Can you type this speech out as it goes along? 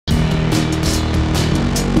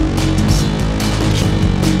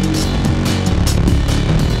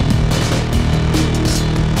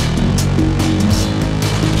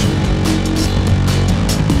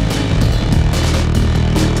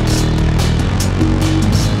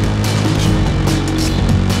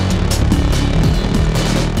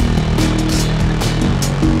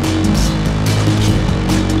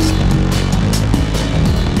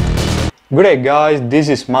Good day guys, this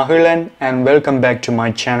is Mahilan and welcome back to my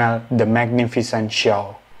channel, The Magnificent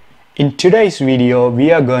Show. In today's video,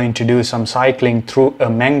 we are going to do some cycling through a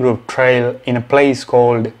mangrove trail in a place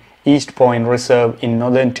called East Point Reserve in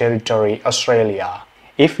Northern Territory, Australia.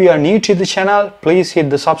 If you are new to the channel, please hit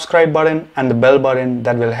the subscribe button and the bell button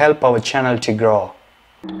that will help our channel to grow.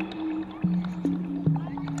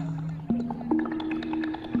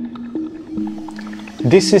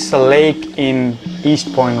 This is a lake in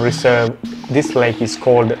East Point Reserve. This lake is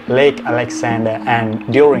called Lake Alexander,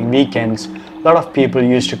 and during weekends a lot of people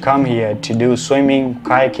used to come here to do swimming,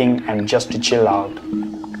 kayaking and just to chill out.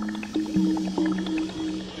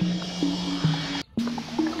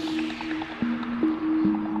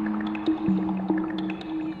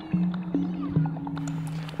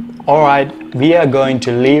 Alright, we are going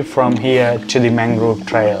to leave from here to the mangrove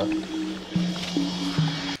trail.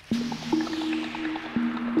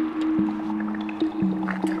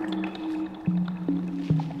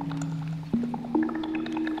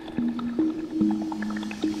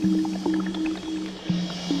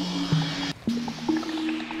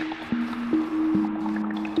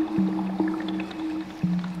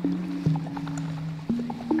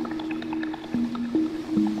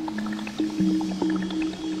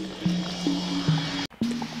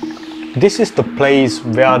 This is the place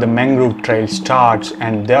where the mangrove trail starts,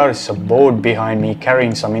 and there is a board behind me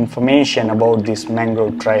carrying some information about this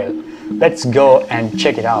mangrove trail. Let's go and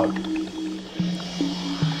check it out.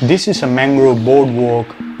 This is a mangrove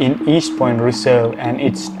boardwalk in East Point Reserve and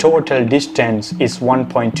its total distance is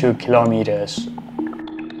 1.2 kilometers.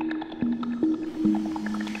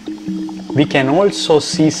 We can also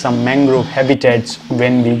see some mangrove habitats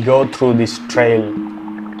when we go through this trail.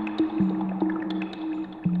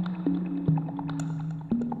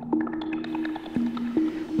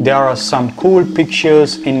 There are some cool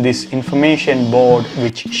pictures in this information board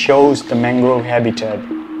which shows the mangrove habitat.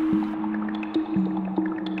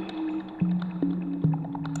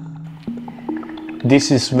 This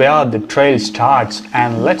is where the trail starts,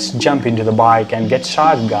 and let's jump into the bike and get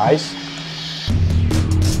started guys.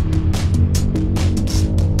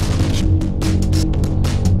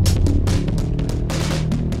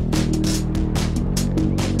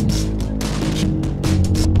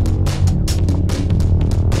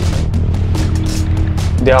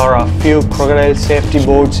 There are a few crocodile safety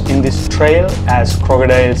boards in this trail, as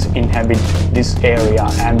crocodiles inhabit this area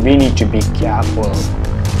and we need to be careful.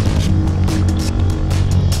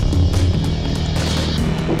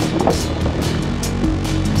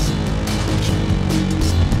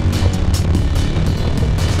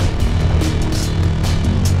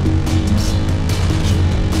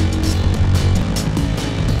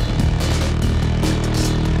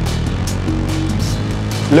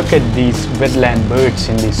 Look at these wetland birds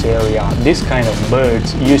in this area. This kind of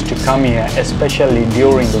birds used to come here especially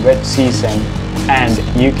during the wet season, and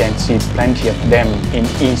you can see plenty of them in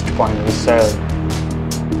East Point Reserve.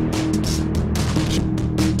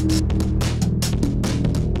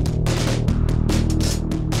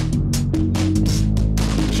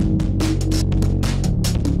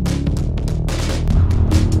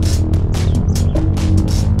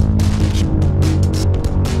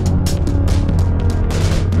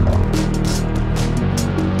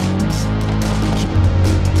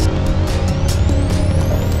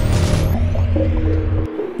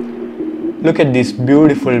 Look at this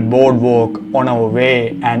beautiful boardwalk on our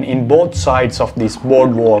way, and in both sides of this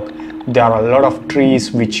boardwalk there are a lot of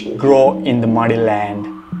trees which grow in the muddy land.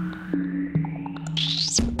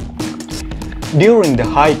 During the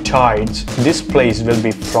high tides, this place will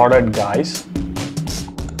be flooded guys.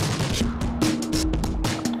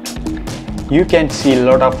 You can see a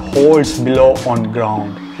lot of holes below on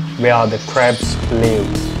ground where the crabs live.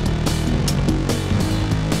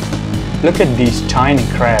 Look at these tiny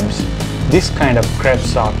crabs. This kind of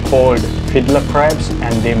crabs are called fiddler crabs,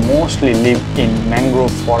 and they mostly live in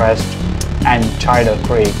mangrove forest and tidal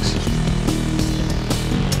creeks.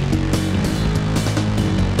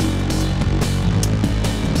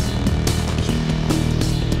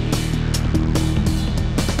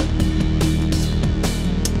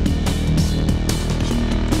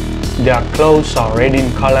 Their clothes are red in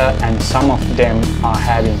color and some of them are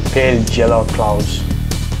having pale yellow clouds.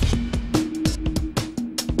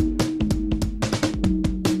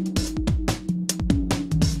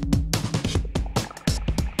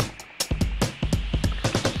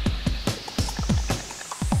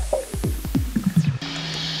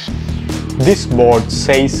 This board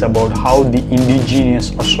says about how the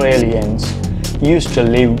indigenous Australians used to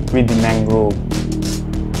live with the mangrove.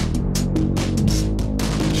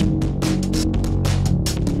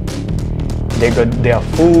 They got their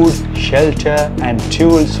food, shelter and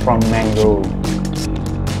tools from Mangrove.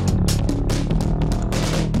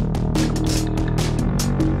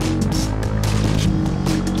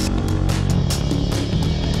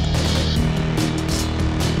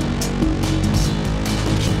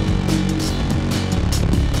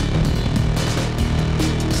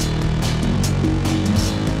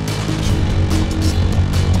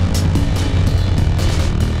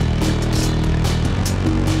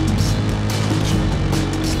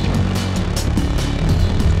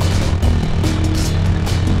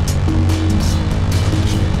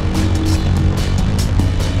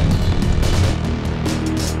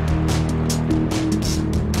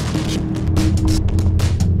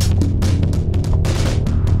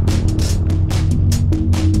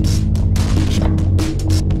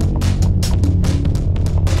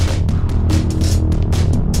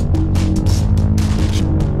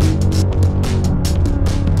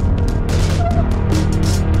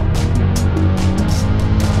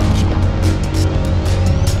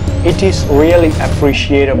 It is really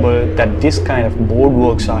appreciable that this kind of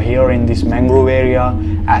boardwalks are here in this mangrove area,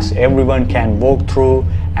 as everyone can walk through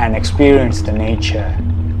and experience the nature.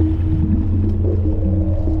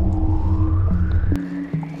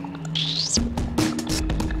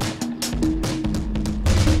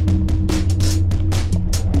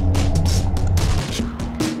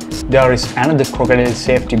 There is another crocodile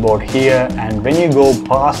safety board here, and when you go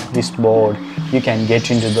past this board, you can get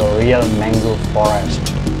into the real mangrove forest.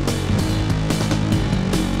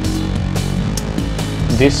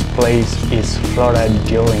 This place is flooded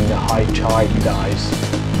during the high tide, guys.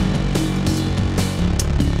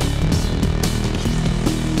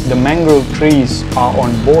 The mangrove trees are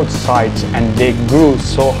on both sides and they grew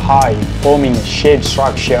so high, forming a shade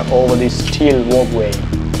structure over this steel walkway.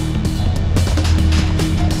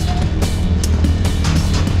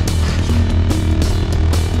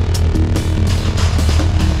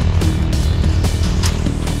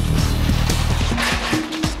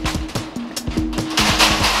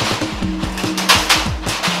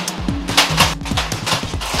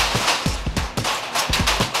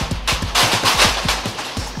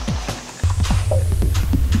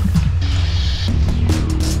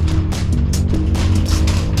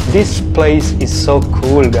 This place is so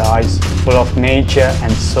cool, guys, full of nature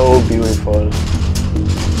and so beautiful.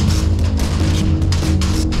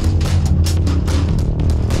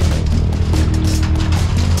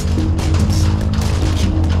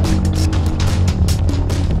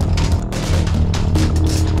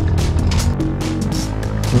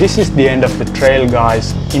 This is the end of the trail,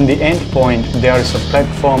 guys. In the end point, there is a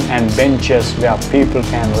platform and benches where people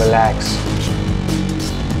can relax.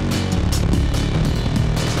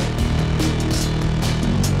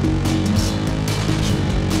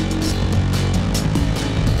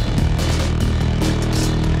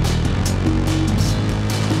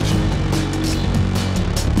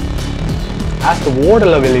 As the water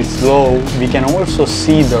level is low, we can also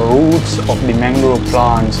see the roots of the mangrove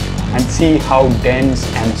plants and see how dense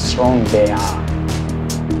and strong they are.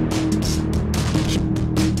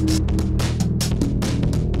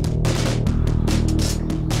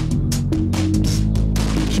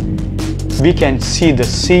 We can see the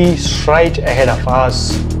sea straight ahead of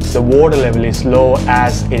us. The water level is low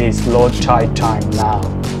as it is low tide time now.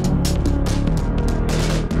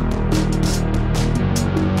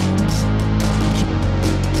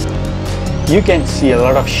 You can see a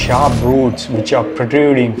lot of sharp roots which are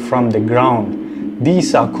protruding from the ground.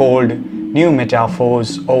 These are called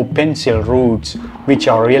pneumatophores or pencil roots, which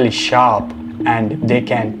are really sharp and they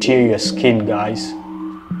can tear your skin, guys.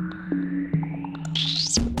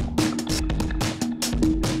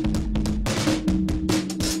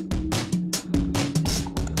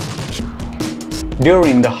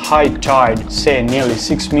 During the high tide, say nearly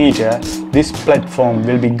 6 meters, this platform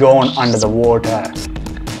will be gone under the water.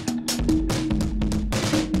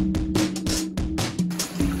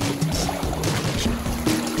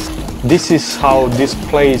 This is how this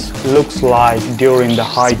place looks like during the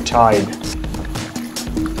high tide.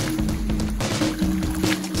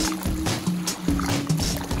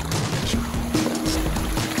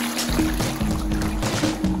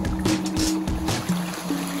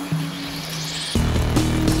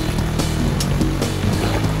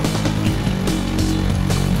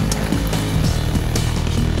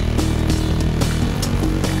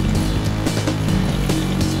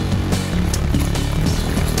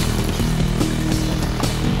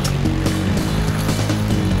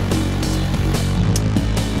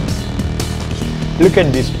 Look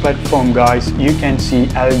at this platform, guys. You can see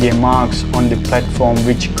algae marks on the platform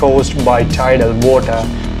which caused by tidal water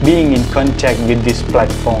being in contact with this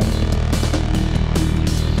platform.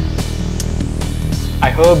 I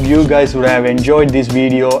hope you guys would have enjoyed this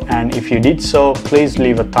video, and if you did so, please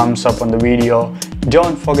leave a thumbs up on the video.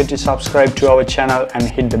 Don't forget to subscribe to our channel and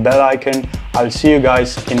hit the bell icon. I'll see you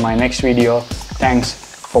guys in my next video. Thanks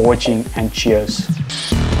for watching and cheers.